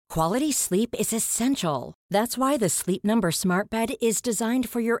Quality sleep is essential. That's why the Sleep Number Smart Bed is designed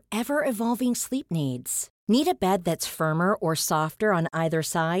for your ever-evolving sleep needs. Need a bed that's firmer or softer on either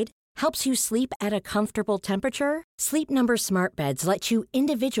side? Helps you sleep at a comfortable temperature? Sleep Number Smart Beds let you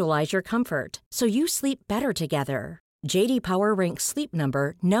individualize your comfort, so you sleep better together. J.D. Power ranks Sleep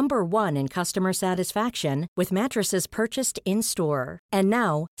Number #1 in customer satisfaction with mattresses purchased in-store. And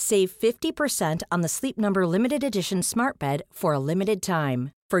now, save 50% on the Sleep Number Limited Edition Smart Bed for a limited time.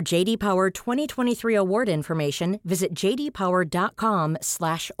 For J.D. Power 2023 award information, visit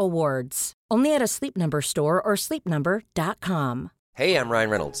jdpower.com/awards. Only at a Sleep Number store or sleepnumber.com. Hey, I'm Ryan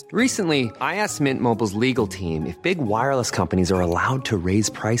Reynolds. Recently, I asked Mint Mobile's legal team if big wireless companies are allowed to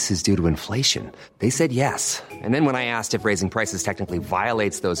raise prices due to inflation. They said yes. And then when I asked if raising prices technically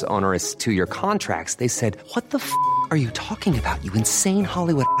violates those onerous two-year contracts, they said, "What the f*** are you talking about, you insane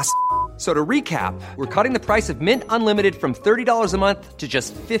Hollywood ass?" So to recap, we're cutting the price of Mint Unlimited from $30 a month to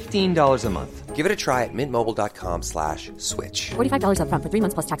just $15 a month. Give it a try at mintmobile.com/switch. $45 up front for 3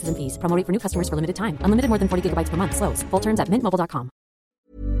 months plus taxes and fees. Promo rate for new customers for limited time. Unlimited more than 40 gigabytes per month. Slows full terms at mintmobile.com.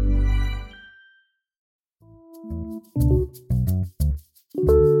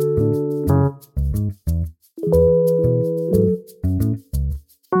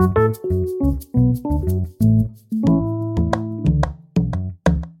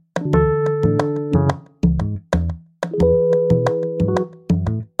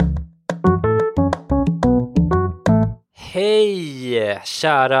 Hej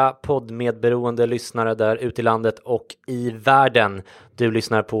kära poddmedberoende lyssnare där ute i landet och i världen. Du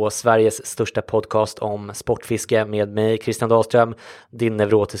lyssnar på Sveriges största podcast om sportfiske med mig Christian Dahlström, din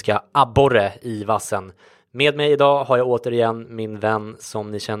neurotiska abborre i vassen. Med mig idag har jag återigen min vän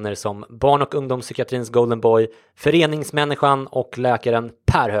som ni känner som barn- och ungdomspsykiatrins Golden Boy, föreningsmänniskan och läkaren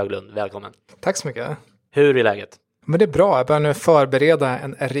Per Höglund. Välkommen. Tack så mycket. Hur är läget? Men det är bra, jag börjar nu förbereda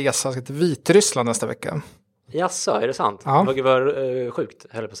en resa till Vitryssland nästa vecka. Jaså, är det sant? Ja. Det var sjukt,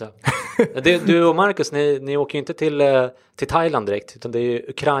 höll jag på att säga. Du och Marcus, ni åker ju inte till Thailand direkt, utan det är ju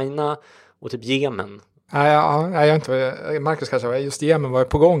Ukraina och typ Jemen. Nej, jag har inte, Marcus kanske var just Jemen var ju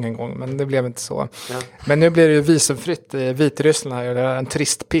på gång en gång, men det blev inte så. Ja. Men nu blir det ju visumfritt i Vitryssland här, det är en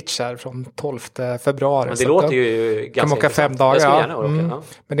trist pitch här från 12 februari. Men det låter ju ganska kan man åka 5 dagar, ja.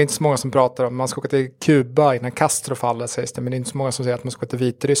 Men det är inte så många som pratar om, man ska åka till Kuba innan Castro faller sägs det, men det är inte så många som säger att man ska åka till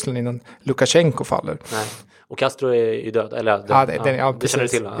Vitryssland innan Lukasjenko faller. Nej. Och Castro är ju död, eller död. Ja, det känner du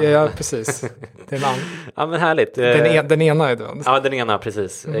till, va? Ja, precis. Ja, men härligt. Den ena är död. Ja, den ena,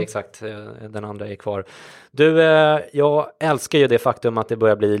 precis. Exakt. Den andra är kvar. Du, jag älskar ju det faktum att det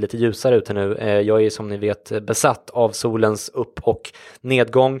börjar bli lite ljusare ute nu. Jag är som ni vet besatt av solens upp- och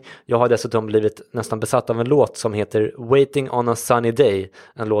nedgång. Jag har dessutom blivit nästan besatt av en låt som heter Waiting on a Sunny Day.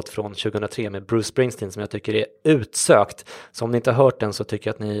 En låt från 2003 med Bruce Springsteen som jag tycker är utsökt. Så om ni inte har hört den så tycker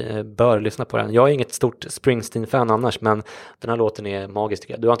jag att ni bör lyssna på den. Jag är inget stort Springsteen-fan annars, men den här låten är magisk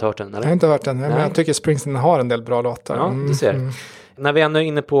tycker jag. Du har inte hört den, eller? Jag har inte hört den, men jag tycker Springsteen har en del bra låtar. Ja, du ser. När vi ändå är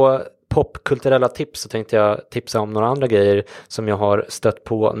inne på popkulturella tips så tänkte jag tipsa om några andra grejer som jag har stött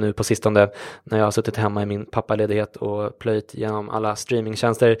på nu på sistone när jag har suttit hemma i min pappaledighet och plöjt genom alla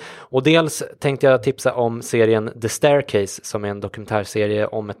streamingtjänster. Och dels tänkte jag tipsa om serien The Staircase som är en dokumentärserie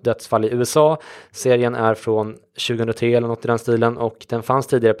om ett dödsfall i USA. Serien är från 2003 eller något i den stilen och den fanns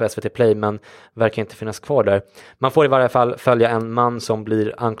tidigare på SVT Play men verkar inte finnas kvar där. Man får i varje fall följa en man som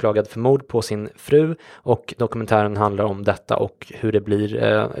blir anklagad för mord på sin fru och dokumentären handlar om detta och hur det blir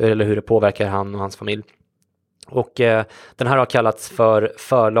eller hur det påverkar han och hans familj. Och den här har kallats för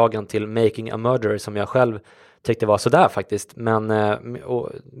förlagen till Making a Murderer som jag själv tyckte var sådär faktiskt. Men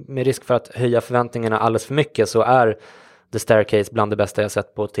med risk för att höja förväntningarna alldeles för mycket så är The Staircase bland det bästa jag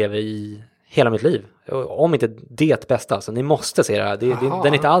sett på tv i hela mitt liv. Om inte det bästa. Så ni måste se det här. Den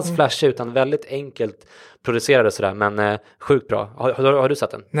är inte alls flashig utan väldigt enkelt producerad och sådär. Men sjukt bra. Har du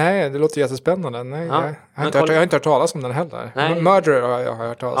sett den? Nej, det låter jättespännande. Nej, ja. jag har inte hört talas om den heller. Nej. Murderer har jag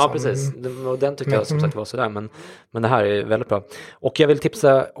hört talas om. Ja, precis. Och den tyckte jag som sagt var sådär. Men det här är väldigt bra. Och jag vill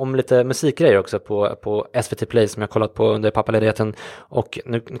tipsa om lite musikgrejer också på SVT Play som jag har kollat på under pappaledigheten. Och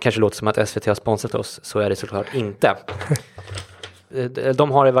nu kanske det låter som att SVT har sponsrat oss. Så är det såklart inte.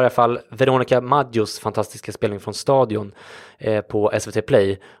 De har i varje fall Veronica Maggios fantastiska spelning från Stadion på SVT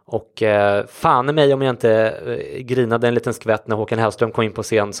Play. Och fan i mig om jag inte grinade en liten skvätt när Håkan Hellström kom in på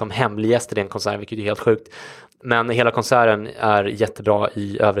scen som hemlig gäst i den konserten, vilket är helt sjukt. Men hela konserten är jättebra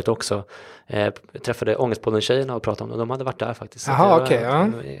i övrigt också. Jag träffade Ångestpodden-tjejerna och pratade om det. De hade varit där faktiskt. Jaha, okej. Ja.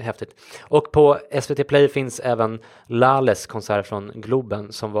 Häftigt. Och på SVT Play finns även Lales konsert från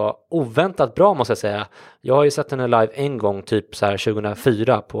Globen som var oväntat bra måste jag säga. Jag har ju sett henne live en gång typ så här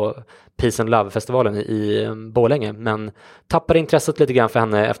 2004 på Peace and Love-festivalen i Borlänge, men tappade intresset lite grann för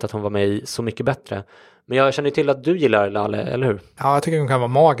henne efter att hon var med i Så mycket bättre. Men jag känner ju till att du gillar Laleh, eller hur? Ja, jag tycker hon kan vara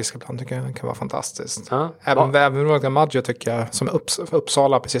magisk ibland. Jag tycker hon kan vara fantastisk. Ja. Även Veronica Maggio tycker jag, som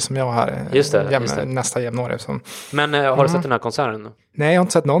Uppsala, precis som jag här. Just det. Nästa jämnårig. Men har du sett den här konserten? Nej, jag har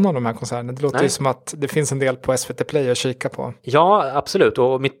inte sett någon av de här konserterna. Det låter ju som att det finns en del på SVT Play att kika på. Ja, absolut.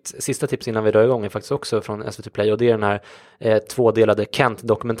 Och mitt sista tips innan vi drar igång är faktiskt också från SVT Play. Och det är den här tvådelade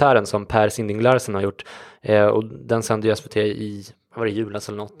Kent-dokumentären som Per Sinding Larsen har gjort. Och den sände ju SVT i, var det julas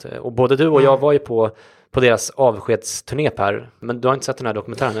eller något? Och både du och jag var ju på deras avskedsturné, Per. Men du har inte sett den här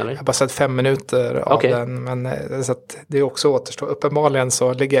dokumentären, eller? Jag har bara sett 5 minuter av den. Men så att det är också återstår. Uppenbarligen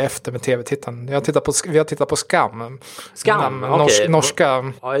så ligger jag efter med tv-tittan. Vi har tittat på Skam. Skam? Okej.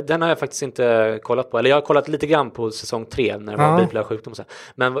 Norska. Ja, den har jag faktiskt inte kollat på. Eller jag har kollat lite grann på säsong 3 när det var bipolär sjukdom.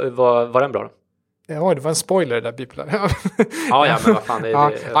 Men var den bra då? Ja, det var en spoiler där, bipolär. Ja, men vad fan.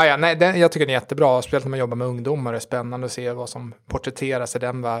 Jag tycker den är jättebra. Speciellt när man jobbar med ungdomar. Det är spännande att se vad som porträtteras i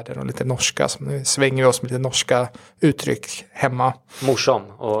den världen. Och lite norska. Nu svänger vi oss med lite norska uttryck hemma. Morsom.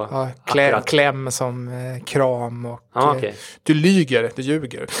 Och kläm som kram. Och okay. Du ljuger.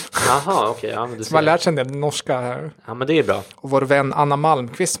 Jaha, okej. Ja, så man har lärt sig en del norska här. Ja, men det är bra. Och vår vän Anna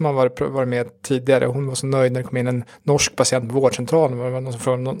Malmqvist som har varit med tidigare. Hon var så nöjd när det kom in en norsk patient på vårdcentralen. Det var någon som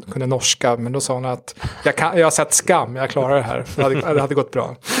frågade om kunde norska. Men då sa hon att jag har sett Skam, jag klarar det här. Det hade gått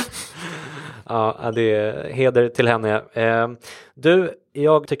bra. Ja, det är heder till henne. Du,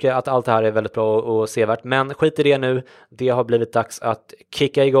 jag tycker att allt det här är väldigt bra och sevärt, men skit i det nu. Det har blivit dags att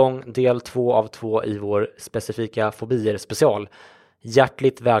kicka igång del 2 av 2 i vår specifika fobier special.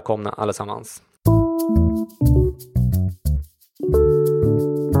 Hjärtligt välkomna allesammans.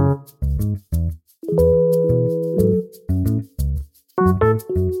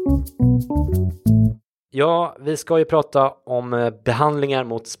 Ja, vi ska ju prata om behandlingar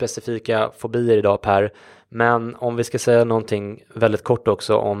mot specifika fobier idag, Per. Men om vi ska säga någonting väldigt kort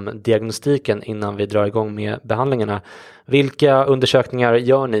också om diagnostiken innan vi drar igång med behandlingarna. Vilka undersökningar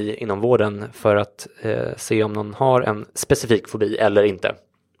gör ni inom vården för att se om någon har en specifik fobi eller inte?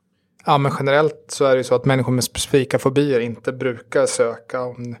 Ja, men generellt så är det ju så att människor med specifika fobier inte brukar söka.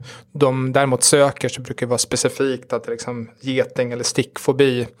 Om de däremot söker så brukar det vara specifikt att liksom geting- eller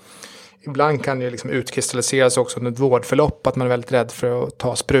stickfobi. Ibland kan det liksom utkristalliseras också under ett vårdförlopp att man är väldigt rädd för att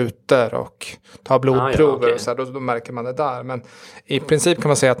ta sprutor och ta blodprover. Och så här, då märker man det där. Men i princip kan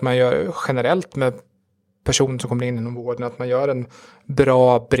man säga att man gör generellt med personer som kommer in inom vården att man gör en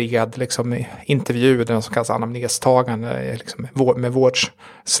bra, bred liksom, intervju, den som kallas anamnestagande liksom, med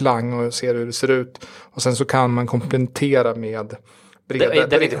vårdslang och ser hur det ser ut. Och sen så kan man komplettera med det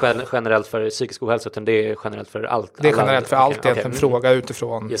är inte generellt för psykisk ohälsa utan det är generellt för allt. Det är generellt för allt egentligen, fråga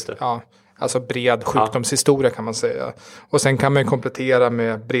utifrån. Just det. Ja, alltså bred sjukdomshistoria kan man säga. Och sen kan man komplettera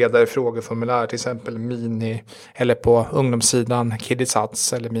med bredare frågeformulär, till exempel mini eller på ungdomssidan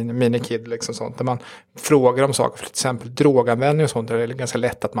Kidisats eller minikid liksom sånt. Där man frågar om saker, för till exempel droganvändning och sånt där är det ganska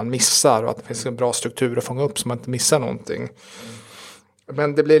lätt att man missar och att det finns en bra struktur att fånga upp så man inte missar någonting.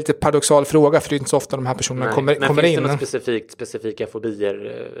 Men det blir lite paradoxal fråga för det är inte så ofta de här personerna kommer in. Men finns det något specifika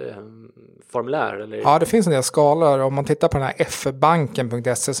fobier formulär? Eller? Ja, det finns en del skalor. Om man tittar på den här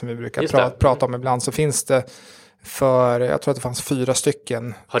fbanken.se som vi brukar prata om ibland så finns det jag tror att det fanns 4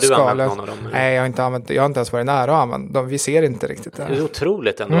 stycken. Har du skalor. Använt någon av dem? Eller? Nej, jag har inte ens varit nära att använda dem. Vi ser inte riktigt det. Det är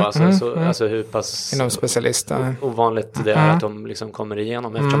otroligt ändå. Alltså hur pass inom specialister. Ovanligt det är att de liksom kommer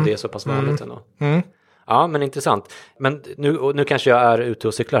igenom eftersom det är så pass vanligt ändå. Ja, men intressant. Men nu kanske jag är ute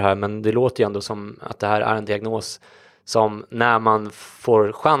och cyklar här, men det låter ju ändå som att det här är en diagnos som när man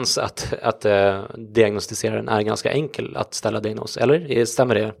får chans att diagnostisera den är ganska enkel att ställa diagnos. Eller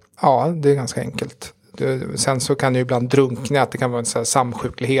stämmer det? Ja, det är ganska enkelt. Sen så kan det ju ibland drunkna att det kan vara en så här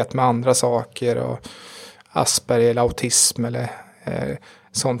samsjuklighet med andra saker och Asperger eller autism eller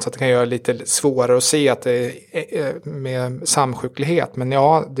sånt så att det kan göra lite svårare att se att det är med samsjuklighet. Men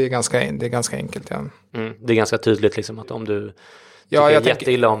ja, det är ganska enkelt. Ja. Det är ganska tydligt liksom att om du tycker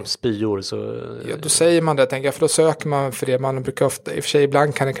jätteilla om spyor så... Ja, då säger man det, tänker jag, för då söker man för det. Man brukar ofta, i och för sig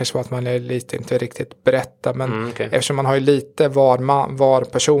ibland kan det kanske vara att man är lite inte riktigt berätta, men eftersom man har ju lite, var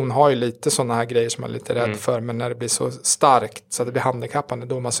person har ju lite sådana här grejer som man är lite rädd för, men när det blir så starkt så att det blir handikappande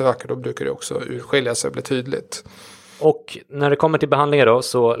då man söker, då brukar det också urskilja sig och bli tydligt. Och när det kommer till behandlingar då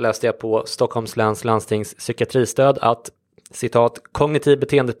så läste jag på Stockholms läns landstings psykiatristöd att citat, kognitiv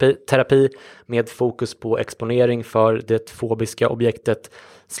beteendeterapi med fokus på exponering för det fobiska objektet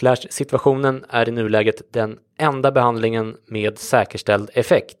 / situationen är i nuläget den enda behandlingen med säkerställd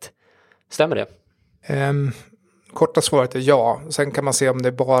effekt. Stämmer det? Korta svaret är ja. Sen kan man se om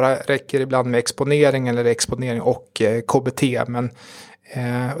det bara räcker ibland med exponering eller exponering och KBT. Men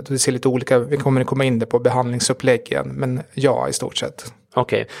Det ser lite olika, vi kommer komma in det på behandlingsuppläggen, men ja, i stort sett.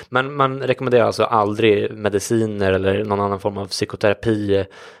 Okej, men man rekommenderar alltså aldrig mediciner eller någon annan form av psykoterapi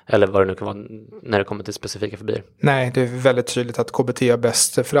eller vad det nu kan vara när det kommer till specifika fobier? Nej, det är väldigt tydligt att KBT har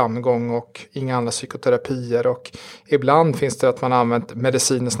bäst framgång och inga andra psykoterapier, och ibland finns det att man använt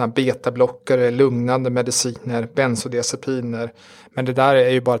mediciner, såna betablockare, lugnande mediciner, bensodiazepiner, men det där är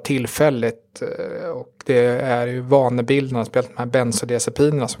ju bara tillfälligt, och det är ju vanebilderna, speciellt de här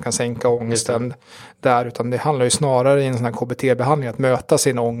bensodiazepinerna som kan sänka ångesten där, utan det handlar ju snarare i en sån här KBT-behandling att möta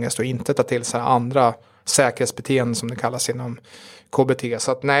sin ångest och inte ta till sig andra säkerhetsbeteenden som det kallas inom KBT.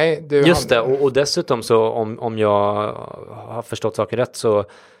 Så att nej. Just det, och dessutom så om jag har förstått saker rätt så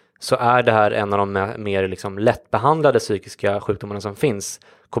är det här en av de mer liksom lättbehandlade psykiska sjukdomarna som finns.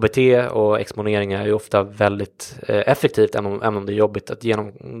 KBT och exponering är ju ofta väldigt effektivt, även om det är jobbigt att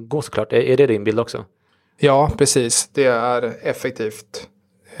genomgå såklart. Är det din bild också? Ja, precis. Det är effektivt.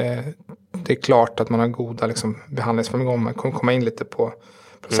 Det är klart att man har goda liksom, behandlingsframgång. Man kommer komma in lite på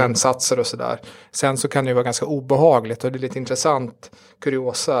procentsatser och sådär. Sen så kan det ju vara ganska obehagligt, och det är lite intressant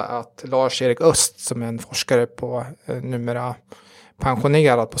kuriosa att Lars-Erik Öst, som är en forskare på numera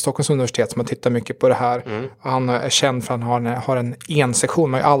pensionerad på Stockholms universitet, som har tittat mycket på det här. Och han är känd för att han har en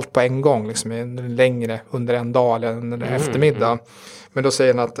ensektion, man har allt på en gång, liksom längre under en dag eller under eftermiddag. Men då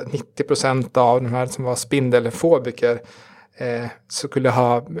säger han att 90% av de här som var spindelfobiker skulle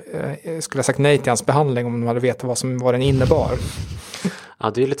ha sagt nej till hans behandling om de hade vetat vad den innebar.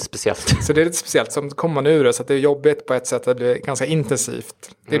 Ja, det är lite speciellt. Så det är lite speciellt, som kommer man ur det, så att det är jobbigt på ett sätt, att det blir ganska intensivt.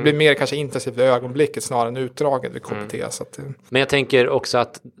 Det blir mer kanske intensivt i ögonblicket snarare än utdraget vid KBT. Så att, men jag tänker också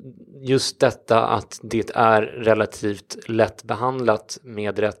att just detta att det är relativt lätt behandlat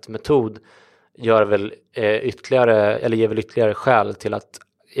med rätt metod ger väl ytterligare skäl till att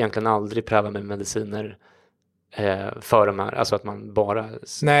egentligen aldrig pröva med mediciner för de här, alltså att man bara...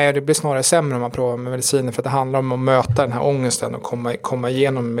 Nej, det blir snarare sämre om man provar med mediciner, för att det handlar om att möta den här ångesten och komma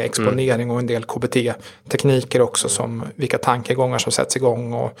igenom med exponering och en del KBT-tekniker också, som vilka tankegångar som sätts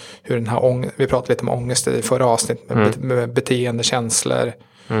igång och hur den här vi pratade lite om ångest i förra avsnitt med beteende, känslor,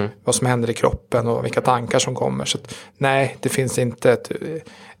 vad som händer i kroppen och vilka tankar som kommer. Så att, nej, det finns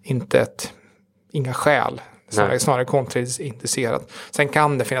inga skäl. Snarare kontraindicerat. Sen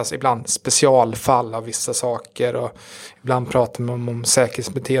kan det finnas ibland specialfall av vissa saker, och ibland pratar man om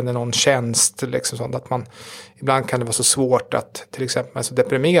säkerhetsbeteende, någon tjänst liksom sånt, att ibland kan det vara så svårt att till exempel alltså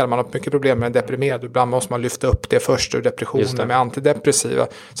deprimerad, man har mycket problem med deprimerad, ibland måste man lyfta upp det först ur depressionen med antidepressiva,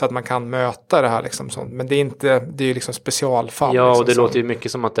 så att man kan möta det här liksom sånt. Men det är ju liksom specialfall. Ja, liksom, och det låter ju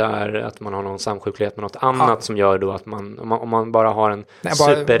mycket som att det är att man har någon samsjuklighet med något annat som gör då att man, om man bara har en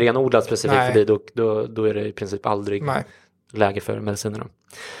superrenodlad specifik fobi, då är det i princip aldrig läge för medicinerna.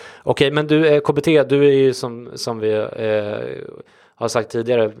 Okej, men du, KBT, du är ju som vi har sagt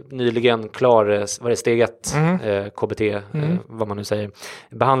tidigare, nyligen klar, vad är steg 1, KBT, vad man nu säger,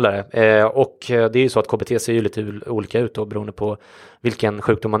 behandlare. Och det är ju så att KBT ser ju lite olika ut då, beroende på vilken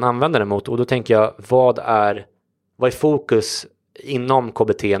sjukdom man använder den mot. Och då tänker jag, vad är fokus inom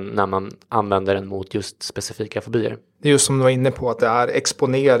KBT när man använder den mot just specifika fobier? Det är just som du var inne på, att det är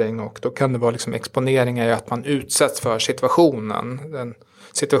exponering, och då kan det vara liksom exponering är att man utsätts för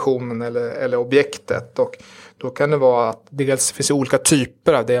situationen eller objektet, och då kan det vara att dels finns det olika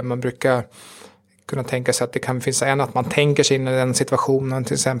typer av det. Man brukar kunna tänka sig att det kan finnas att man tänker sig in i den situationen,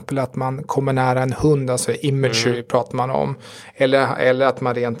 till exempel att man kommer nära en hund, alltså imagery pratar man om, eller att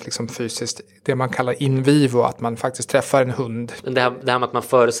man rent liksom fysiskt, det man kallar in vivo, att man faktiskt träffar en hund. Det här med att man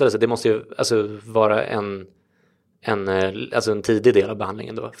föreställer sig, det måste ju alltså vara en tidig del av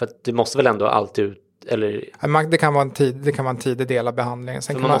behandlingen då, för att det måste väl ändå alltid det kan vara en tidig del av behandlingen.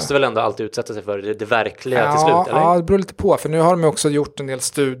 Sen man måste väl ändå alltid utsätta sig för det verkliga till slut, eller? Ja, det beror lite på. För nu har de också gjort en del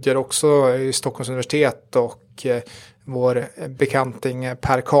studier också i Stockholms universitet, och vår bekanting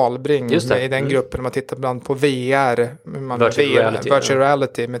Per Karlbring i den gruppen. Man tittar bland på VR, virtual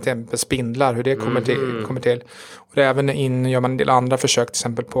reality med till exempel spindlar, hur det kommer till. Och även gör man en del andra försök, till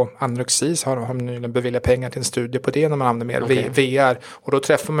exempel på anorexi, så har de nyligen beviljat pengar till en studie på det när man använder mer VR. Och då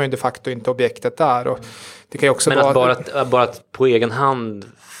träffar man ju de facto inte objektet där. Och det kan ju också bara att på egen hand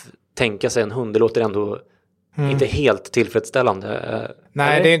tänka sig en hund, det låter ändå inte helt tillfredsställande.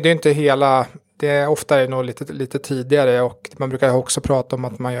 Nej, det är inte hela... Det är ofta nog lite tidigare, och man brukar också prata om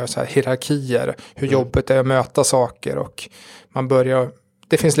att man gör så här hierarkier, hur jobbet är att möta saker, och man börjar,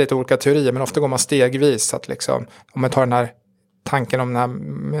 det finns lite olika teorier, men ofta går man stegvis, att liksom, om man tar den här tanken om den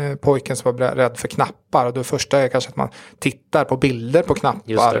här pojken som var rädd för knappar, och då första är kanske att man tittar på bilder på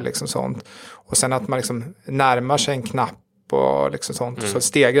knappar liksom sånt, och sen att man liksom närmar sig en knapp och liksom sånt. Och så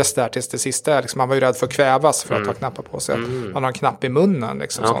stegras det där tills det sista. Liksom, man var ju rädd för att kvävas för att ha knappar på sig. Man har en knapp i munnen.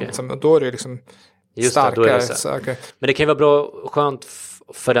 Liksom, sånt. Och då är det liksom starkare. Men det kan ju vara bra och skönt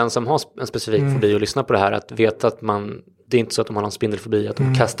för den som har en specifik fobi att lyssna på det här. Att veta att det är inte så att de har någon spindelfobi. Att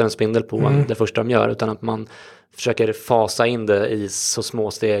de kastar en spindel på det första de gör. Utan att man försöker fasa in det i så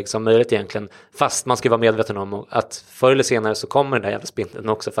små steg som möjligt egentligen. Fast man ska vara medveten om att förr eller senare så kommer den där jävla spindeln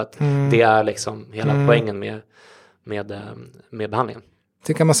också. För att det är liksom hela poängen med behandlingen.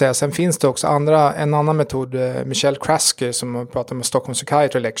 Det kan man säga. Sen finns det också en annan metod. Michelle Krasker som pratar med Stockholm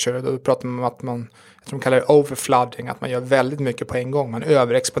Psychiatry Lecture. Då pratar man om att man, jag tror de kallar det overflooding. Att man gör väldigt mycket på en gång. Man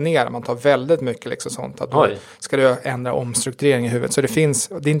överexponerar. Man tar väldigt mycket liksom sånt. Att då ska du ändra omstrukturering i huvudet. Så det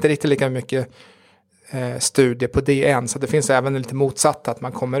är inte riktigt lika mycket studier på det än. Så det finns även lite motsatt att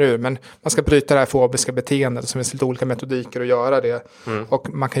man kommer ur. Men man ska bryta det här fobiska beteendet. Så det finns lite olika metodiker att göra det. Och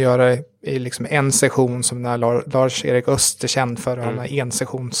man kan göra det i liksom en session som när Lars-Erik Öster känd för att ha en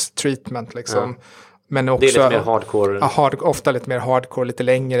sessions-treatment liksom. Men också, det är lite mer hardcore. Ofta lite mer hardcore, lite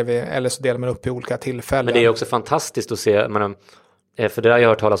längre. Eller så delar man upp i olika tillfällen. Men det är också fantastiskt att se, för det har jag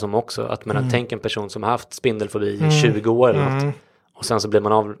hört talas om också, att tänk en person som har haft spindelfobi i 20 år eller något. Och sen så blir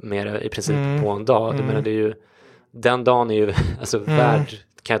man av med det i princip på en dag. Det är ju, den dagen är ju alltså värd,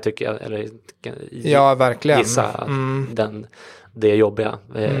 kan jag tycka, eller verkligen. Gissa att det är jobbiga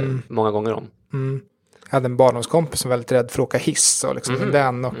många gånger om. Jag hade en barndomskompis som var väldigt rädd för att åka hiss och liksom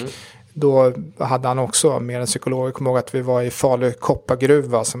den och då hade han också med en psykolog. Jag kommer ihåg att vi var i Falu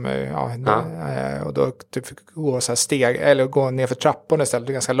koppargruva som och då typ gå så här steg eller gå ner för trapporna istället,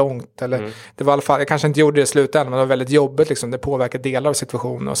 det är ganska långt eller det var i alla fall, jag kanske inte gjorde det i slutändan men det var väldigt jobbigt liksom, det påverkade delar av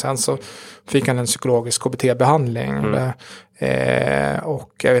situationen och sen så fick han en psykologisk KBT-behandling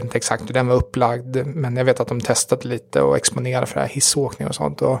och jag vet inte exakt hur den var upplagd men jag vet att de testade lite och exponerade för det här hissåkning och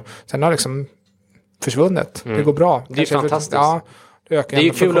sånt och sen har liksom försvunnit, det går bra. Det är fantastiskt. Det är ju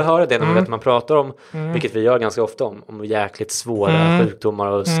kul att höra det när man pratar om, vilket vi gör ganska ofta om jäkligt svåra sjukdomar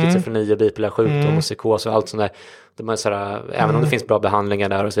och schizofreni och bipolär sjukdom och psykos och allt sånt där. Det är sådär, även om det finns bra behandlingar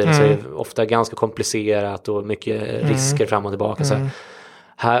där och så vidare, så är det ofta ganska komplicerat och mycket risker fram och tillbaka. Så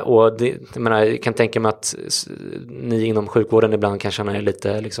här, och jag kan tänka mig att ni inom sjukvården ibland kan känna er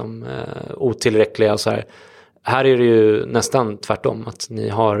lite liksom, otillräckliga och så här. Här är det ju nästan tvärtom, att ni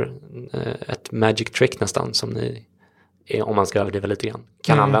har ett magic trick nästan som ni, om man ska överdriva lite grann,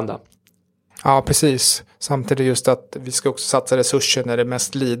 kan använda. Ja, precis. Samtidigt just att vi ska också satsa resurser när det är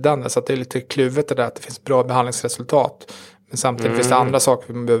mest lidande. Så att det är lite kluvet det där att det finns bra behandlingsresultat. Men samtidigt finns det andra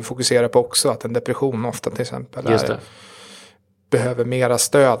saker vi behöver fokusera på också. Att en depression ofta till exempel behöver mera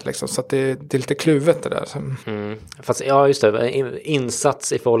stöd. Liksom. Så att det är lite kluvet det där. Fast, ja, just det.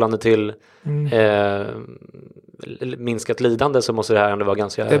 Insats i förhållande till minskat lidande så måste det här ändå vara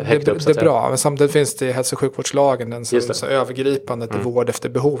ganska högt upp. Det är bra, men samtidigt finns det i hälso- och sjukvårdslagen den som så övergripande till vård efter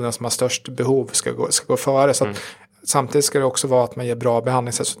behov, den som har störst behov ska gå före. Så att, samtidigt ska det också vara att man ger bra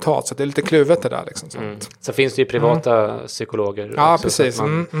behandlingsresultat, så det är lite kluvet det där. Liksom, så finns det ju privata psykologer. Ja, också, precis.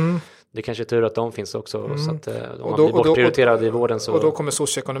 Det är kanske tur att de finns också. Så att, om man blir bortprioriterad i vården så... Och då kommer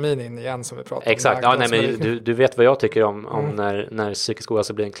socioekonomin in igen som vi pratade om. Exakt, ja, nej, men du vet vad jag tycker om när psykisk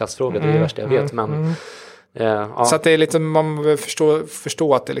ohälsa blir en klassfråga. Det är det värsta jag vet, men... Så att det är lite, man behöver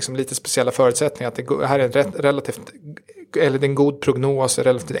förstå att det är liksom lite speciella förutsättningar. Att det här är en god prognos,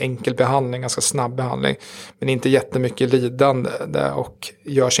 relativt enkel behandling, ganska snabb behandling. Men inte jättemycket lidande och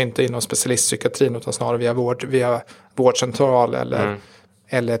görs inte inom specialistpsykiatrin utan snarare via vårdcentral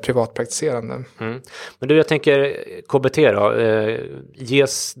eller privatpraktiserande. Men du, jag tänker KBT då.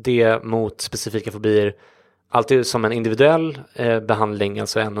 Ges det mot specifika fobier alltid som en individuell behandling,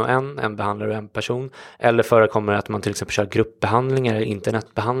 alltså en behandlare och en person? Eller förekommer det att man till exempel kör gruppbehandlingar eller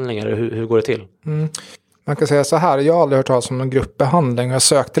internetbehandlingar? Hur går det till? Man kan säga så här, jag har aldrig hört talas om någon gruppbehandling och jag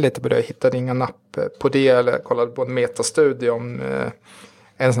sökte lite på det, jag hittade inga napp på det eller kollade på en metastudie om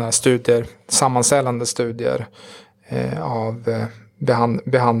en sån här sammanställande studier av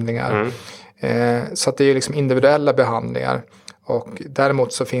behandlingar. Så att det är liksom individuella behandlingar. Och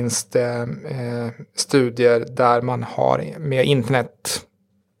däremot så finns det studier där man har med internet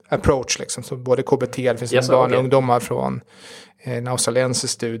approach liksom. Så både KBT, det finns barn och ungdomar från en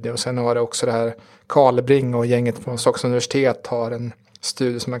australiensisk studie. Och sen har det också det här Karlbring och gänget från Stockholms universitet har en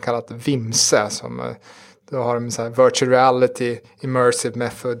studie som man kallat VIMSE. Då har de så här virtual reality immersive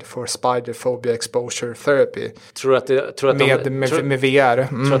method for spider phobia exposure therapy. Tror att med VR.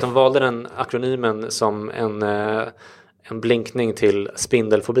 Tror att de valde den akronymen som en blinkning till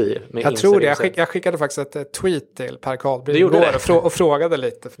spindelfobi. Jag tror det. Jag skickade faktiskt ett tweet till Per Karlby igår och frågade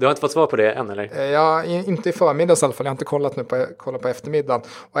lite. Du har inte fått svar på det än, eller? Ja, inte i förmiddags i alla fall. Jag har inte kollat på eftermiddagen.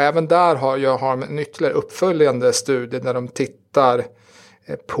 Och även där har en ytterligare uppföljande studie där de tittar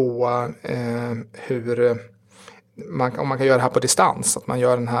på hur om man kan göra det här på distans. Att man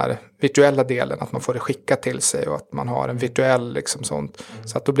gör den här virtuella delen, att man får det skickat till sig och att man har en virtuell liksom sånt.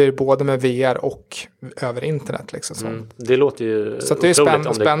 Så att då blir det både med VR och över internet liksom sånt. Det låter ju så att det är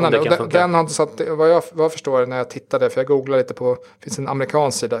spännande. Om det och den har inte satt, vad jag förstår när jag tittade, för jag googlade lite på, det finns en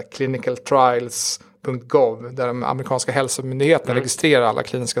amerikansk sida, clinicaltrials.gov, där de amerikanska hälsomyndigheterna registrerar alla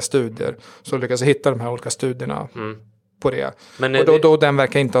kliniska studier. Så lyckas jag hitta de här olika studierna på det. Men och då den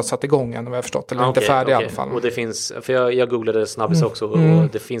verkar inte ha satt igång än, vad jag förstått, eller inte färdig i alla fall. Och det finns, för jag googlade snabbis också, och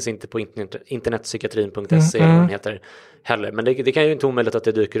det finns inte på internetpsykiatrin.se eller vad den heter heller. Men det kan ju inte omöjligt att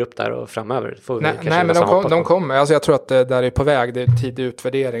det dyker upp där och framöver. Nej, men de kommer. Alltså jag tror att det där är på väg, det är tidig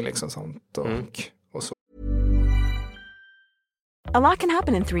utvärdering liksom sånt och så. A lot can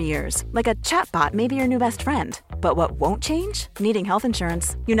happen in 3 years, like a chatbot may be your new best friend. But what won't change? Needing health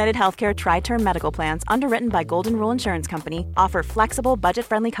insurance. United Healthcare Tri-Term Medical Plans, underwritten by Golden Rule Insurance Company, offer flexible,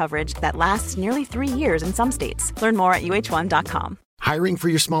 budget-friendly coverage that lasts nearly 3 years in some states. Learn more at uh1.com. Hiring for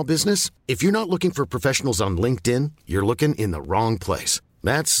your small business? If you're not looking for professionals on LinkedIn, you're looking in the wrong place.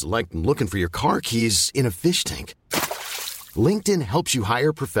 That's like looking for your car keys in a fish tank. LinkedIn helps you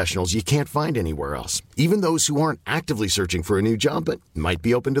hire professionals you can't find anywhere else, even those who aren't actively searching for a new job but might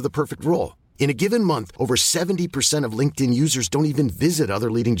be open to the perfect role. In a given month, over 70% of LinkedIn users don't even visit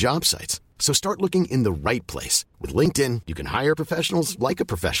other leading job sites. So start looking in the right place. With LinkedIn, you can hire professionals like a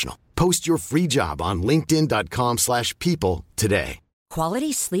professional. Post your free job on linkedin.com/people today.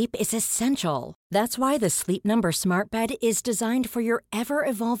 Quality sleep is essential. That's why the Sleep Number Smart Bed is designed for your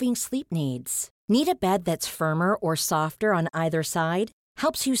ever-evolving sleep needs. Need a bed that's firmer or softer on either side?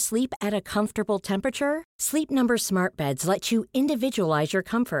 Helps you sleep at a comfortable temperature? Sleep Number Smart Beds let you individualize your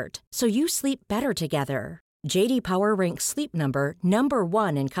comfort, so you sleep better together. JD Power ranks Sleep Number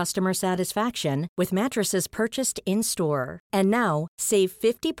 #1 in customer satisfaction with mattresses purchased in-store. And now, save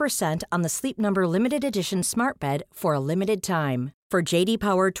 50% on the Sleep Number Limited Edition Smart Bed for a limited time. For JD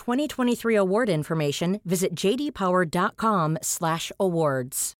Power 2023 award information, visit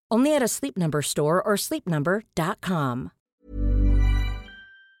jdpower.com/awards. Only at a Sleep Number store or sleepnumber.com.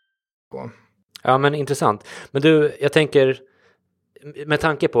 Ja, men intressant. Men du, jag tänker, med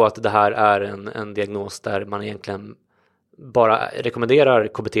tanke på att det här är en diagnos där man egentligen bara rekommenderar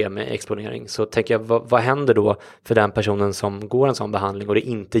KBT med exponering, så tänker jag, vad händer då för den personen som går en sån behandling och det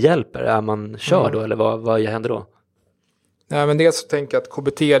inte hjälper? Är man körd då, eller vad händer då? Ja, men dels så tänker jag att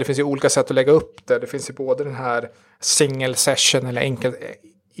KBT, det finns ju olika sätt att lägga upp det. Det finns ju både den här single session eller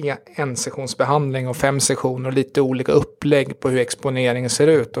en sessionsbehandling och 5 sessioner och lite olika upplägg på hur exponeringen ser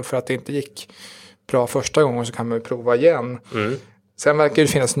ut. Och för att det inte gick bra första gången så kan man ju prova igen. Sen verkar det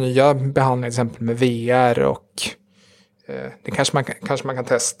finnas nya behandlingar, till exempel med VR, och det kanske man kan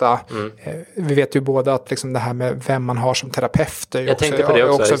testa. Vi vet ju båda att liksom det här med vem man har som terapeut är ju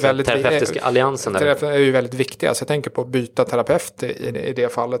också väldigt terapeutiska alliansen där är ju väldigt viktiga. Så jag tänker på att byta terapeut i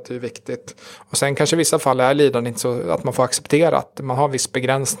det fallet är ju viktigt. Och sen kanske i vissa fall är lidande inte så att man får acceptera att man har viss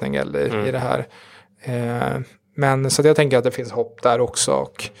begränsning eller i det här. Men så jag tänker att det finns hopp där också,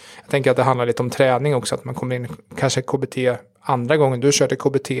 och jag tänker att det handlar lite om träning också, att man kommer in kanske KBT andra gången du körde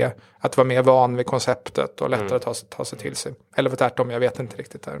KBT, att vara mer van vid konceptet och lättare ta sig till sig. Eller för tvärtom, jag vet inte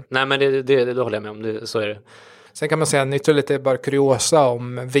riktigt där. Nej, men det håller jag med om, så är det. Sen kan man säga nytt lite bara kuriosa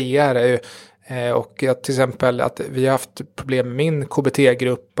om VR är ju, och att till exempel att vi har haft problem med min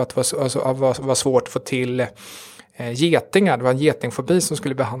KBT-grupp att det var svårt att få till getingar. Det var en getingfobi som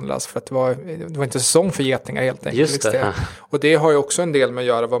skulle behandlas för att det var inte säsong för getingar helt enkelt. Just det. Och det har ju också en del med att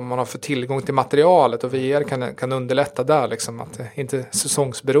göra vad man har för tillgång till materialet, och VR kan underlätta där liksom, att det inte är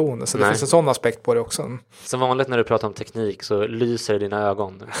säsongsberoende. Så det finns en sån aspekt på det också. Som vanligt när du pratar om teknik så lyser dina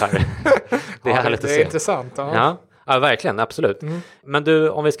ögon. Det är härligt att se. Det är intressant. Ja, verkligen, absolut. Men du,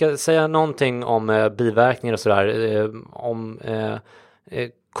 om vi ska säga någonting om biverkningar och sådär, om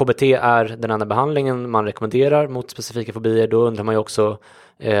KBT är den enda behandlingen man rekommenderar mot specifika fobier, då undrar man ju också,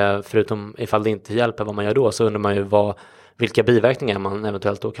 förutom ifall det inte hjälper vad man gör då, så undrar man ju vilka biverkningar man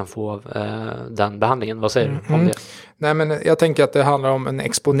eventuellt då kan få av den behandlingen. Vad säger du om det? Nej, men jag tänker att det handlar om en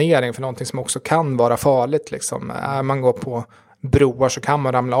exponering för någonting som också kan vara farligt. Liksom. Man går på broar så kan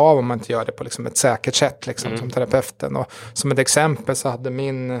man ramla av om man inte gör det på liksom ett säkert sätt liksom, som terapeuten. Och som ett exempel så hade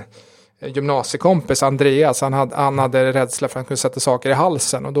min gymnasiekompis Andreas, han hade rädsla för att han kunde sätta saker i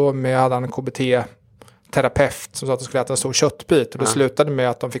halsen, och då hade han KBT terapeut som sa att de skulle äta en stor köttbit. Och då slutade det med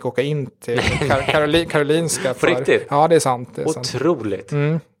att de fick åka in till Karolinska. På riktigt? Ja, det är sant. Otroligt.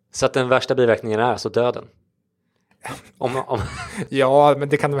 Så att den värsta biverkningen är alltså döden? Ja, men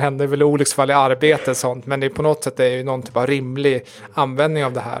det kan hända väl olycksfall i arbete och sånt. Men det är på något sätt är ju någon typ av rimlig användning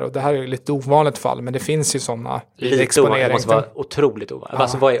av det här. Och det här är ju lite ovanligt fall, men det finns ju sådana lite exponering. Det måste vara otroligt ovanligt. Ja.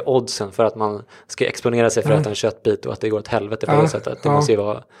 Alltså vad är oddsen för att man ska exponera sig för att äta en köttbit och att det går åt helvete på det sättet? Det måste ju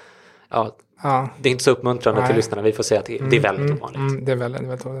vara... Ja, det är inte så uppmuntrande till lyssnarna. Vi får säga att det är väldigt ovanligt. Det är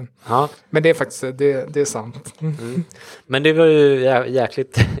väldigt ovanligt. Ja. Men det är faktiskt, det är sant. Men det var ju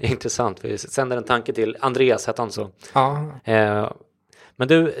jäkligt intressant. Vi sänder en tanke till Andreas, hette han så. Ja. Men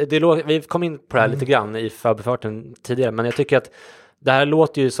du, vi kom in på det här lite grann i förbifarten tidigare. Men jag tycker att det här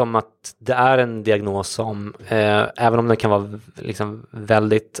låter ju som att det är en diagnos som, även om den kan vara liksom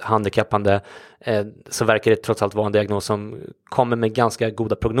väldigt handikappande, så verkar det trots allt vara en diagnos som kommer med ganska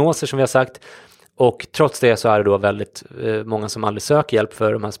goda prognoser som vi har sagt. Och trots det så är det då väldigt många som aldrig söker hjälp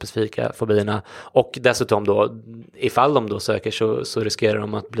för de här specifika fobierna. Och dessutom då, ifall de då söker så riskerar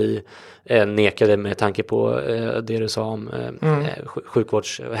de att bli nekade med tanke på det du sa om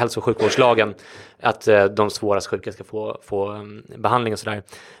hälso- och sjukvårdslagen. Att de svårast sjuka ska få behandling och sådär.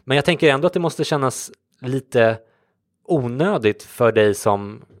 Men jag tänker ändå att det måste kännas lite onödigt för dig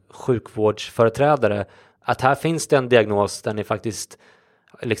som sjukvårdsföreträdare att här finns det en diagnos där ni faktiskt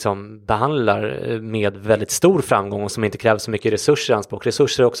liksom behandlar med väldigt stor framgång och som inte kräver så mycket resurser i anspråk.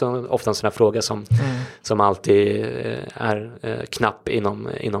 Resurser är också ofta en sån här fråga som alltid är knapp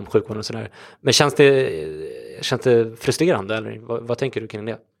inom sjukvården och sådär. Men känns det frustrerande eller vad tänker du kring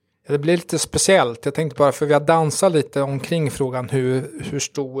det? Ja, det blir lite speciellt. Jag tänkte bara för vi har dansat lite omkring frågan hur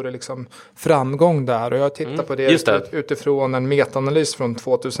stor liksom framgång det är. Och jag tittar på det utifrån en metaanalys från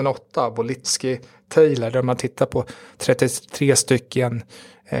 2008, Bolitsky-Taylor, där man tittar på 33 stycken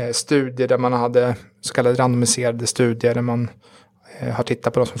studier där man hade så kallade randomiserade studier där man har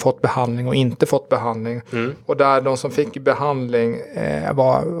tittat på de som fått behandling och inte fått behandling. Och där de som fick behandling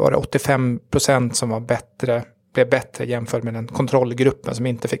var det 85% som blev bättre jämfört med den kontrollgruppen som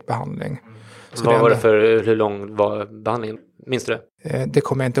inte fick behandling. Så vad var det för, hur lång var behandlingen? Minns du det? Det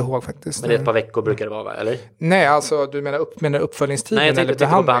kommer jag inte ihåg faktiskt. Men det är ett par veckor brukar det vara, eller? Nej, alltså du menar uppföljningstiden? Nej, jag tänkte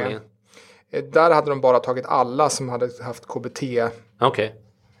på behandlingen. Där hade de bara tagit alla som hade haft KBT. Okej.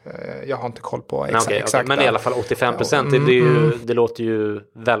 Jag har inte koll på exakt. Okay. Men i alla fall 85%, det låter ju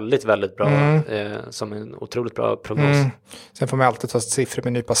väldigt, väldigt bra. Som en otroligt bra prognos. Sen får man alltid ta siffror med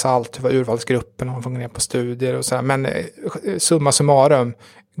en nypa salt. Hur var urvalsgruppen och man får gå ner på studier och sådär. Men summa summarum,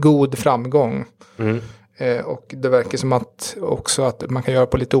 god framgång. Och det verkar som att också att man kan göra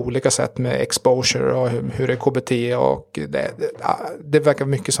på lite olika sätt med exposure och hur det är KBT och det verkar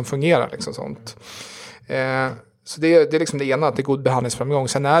mycket som fungerar liksom sånt. Så det är liksom det ena, att det är god behandlingsframgång.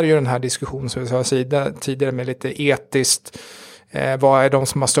 Sen är det ju den här diskussionen som vi sa tidigare med lite etiskt. Vad är de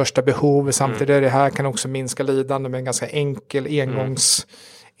som har största behov? Samtidigt är det här kan också minska lidande med en ganska enkel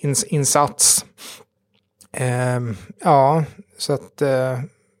engångsinsats. Så att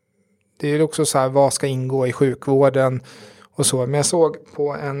det är också så här, vad ska ingå i sjukvården och så. Men jag såg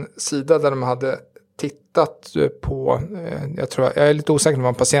på en sida där de hade tittat på, jag är lite osäker om det var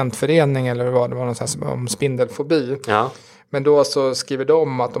en patientförening eller vad det var någonstans om spindelfobi. Ja. Men då så skriver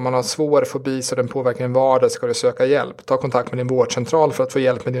de att om man har svår fobi så den påverkar din vardag ska du söka hjälp. Ta kontakt med din vårdcentral för att få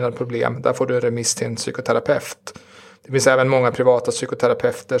hjälp med dina problem. Där får du en remiss till en psykoterapeut. Det finns även många privata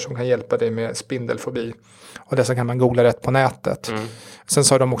psykoterapeuter som kan hjälpa dig med spindelfobi. Och dessa kan man googla rätt på nätet. Sen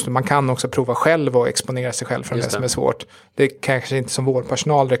sa de också att man kan också prova själv och exponera sig själv från det som är svårt. Det kanske inte som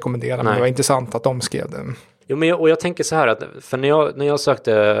vårdpersonal rekommenderar, men det var intressant att de skrev det. Jo, men jag tänker så här, att för när jag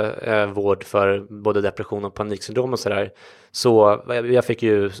sökte vård för både depression och paniksyndrom och sådär, så jag fick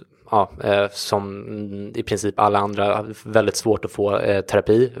ju som i princip alla andra väldigt svårt att få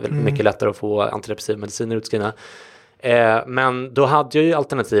terapi, mycket lättare att få antidepressiva mediciner utskrivna. Men då hade jag ju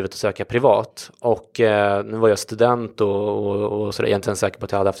alternativet att söka privat och nu var jag student och så är jag egentligen säker på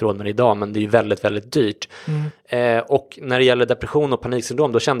att jag hade haft råd med det idag, men det är ju väldigt, väldigt dyrt. Och när det gäller depression och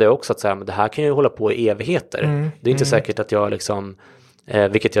paniksyndrom, då kände jag också att så här, men det här kan ju hålla på i evigheter. Det är inte säkert att jag liksom,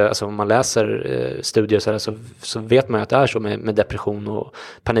 vilket jag, alltså om man läser studier så vet man ju att det är så med depression och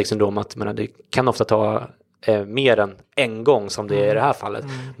paniksyndrom, att det kan ofta ta mer än en gång som det är i det här fallet.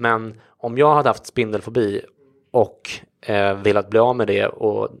 Men om jag hade haft spindelfobi och velat bli av med det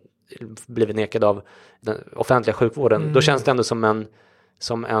och blivit nekad av den offentliga sjukvården, då känns det ändå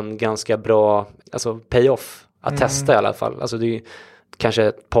som en ganska bra pay-off att testa i alla fall. Alltså det är kanske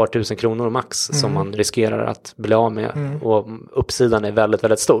ett par tusen kronor max som man riskerar att bli av med och uppsidan är väldigt,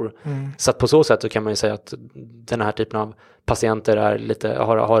 väldigt stor. Så att på så sätt så kan man ju säga att den här typen av patienter är lite,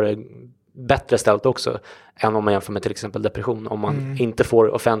 har det bättre ställt också än om man jämför med till exempel depression. Om man inte får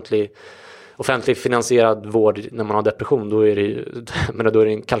offentlig finansierad vård när man har depression, då är det då är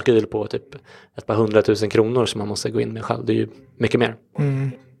det en kalkyl på typ ett par 100 000 kronor som man måste gå in med själv. Det är ju mycket mer.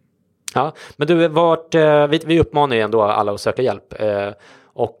 Ja, men du, vi uppmanar ju ändå alla att söka hjälp.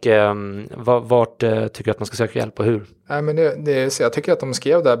 Vart tycker du att man ska söka hjälp och hur? Nej, men så jag tycker att de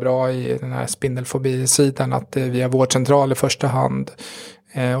skrev där bra i den här spindelfobi-sidan att via vårdcentral i första hand.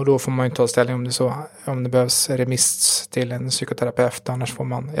 Och då får man ju ta ställning om det behövs remiss till en psykoterapeut. Annars får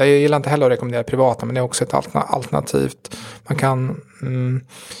man, jag gillar inte heller att rekommendera privata, men det är också ett alternativt. Man kan,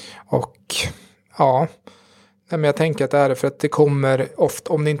 men jag tänker att det är för att det kommer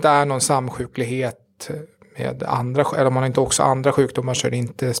ofta, om det inte är någon samsjuklighet med andra, eller om man inte också andra sjukdomar, så är det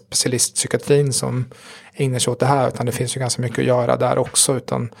inte specialistpsykiatrin som ägnar sig åt det här, utan det finns ju ganska mycket att göra där också,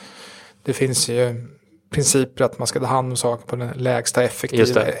 utan det finns ju principer att man ska ta hand om saker på den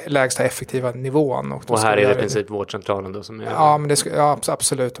lägsta effektiva nivån. Och här är det i princip vårdcentralen då som är... Ja, men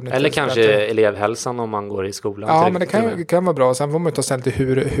absolut. Om det eller kanske elevhälsan om man går i skolan. Ja, men det kan vara bra. Sen får man ta ställning till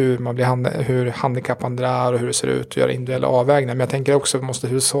hur handikappande är och hur det ser ut och göra individuella avvägningar. Men jag tänker också att vi måste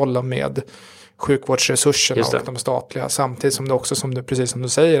hushålla med sjukvårdsresurserna och de statliga. Samtidigt som det också, precis som du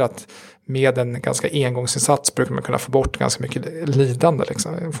säger, att med en ganska engångsinsats brukar man kunna få bort ganska mycket lidande.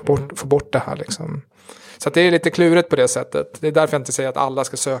 Liksom. Få bort det här liksom. Så att det är lite klurigt på det sättet. Det är därför jag inte säger att alla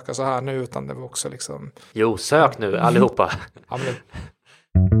ska söka så här nu, utan det var också liksom... Jo, sök nu allihopa. Ja, men...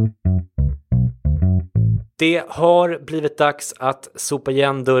 Det har blivit dags att sopa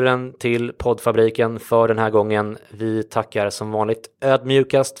igen dörren till poddfabriken för den här gången. Vi tackar som vanligt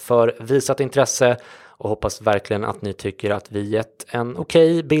ödmjukast för visat intresse och hoppas verkligen att ni tycker att vi gett en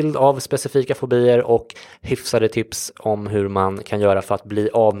okej bild av specifika fobier och hyfsade tips om hur man kan göra för att bli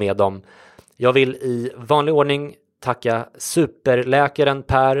av med dem. Jag vill i vanlig ordning tacka superläkaren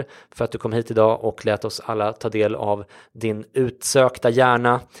Per för att du kom hit idag och lät oss alla ta del av din utsökta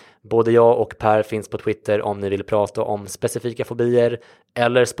hjärna. Både jag och Per finns på Twitter om ni vill prata om specifika fobier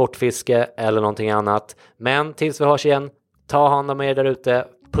eller sportfiske eller någonting annat. Men tills vi hörs igen, ta hand om er där ute.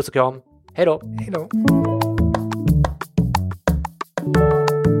 Puss och kram. Hej då! Hej då!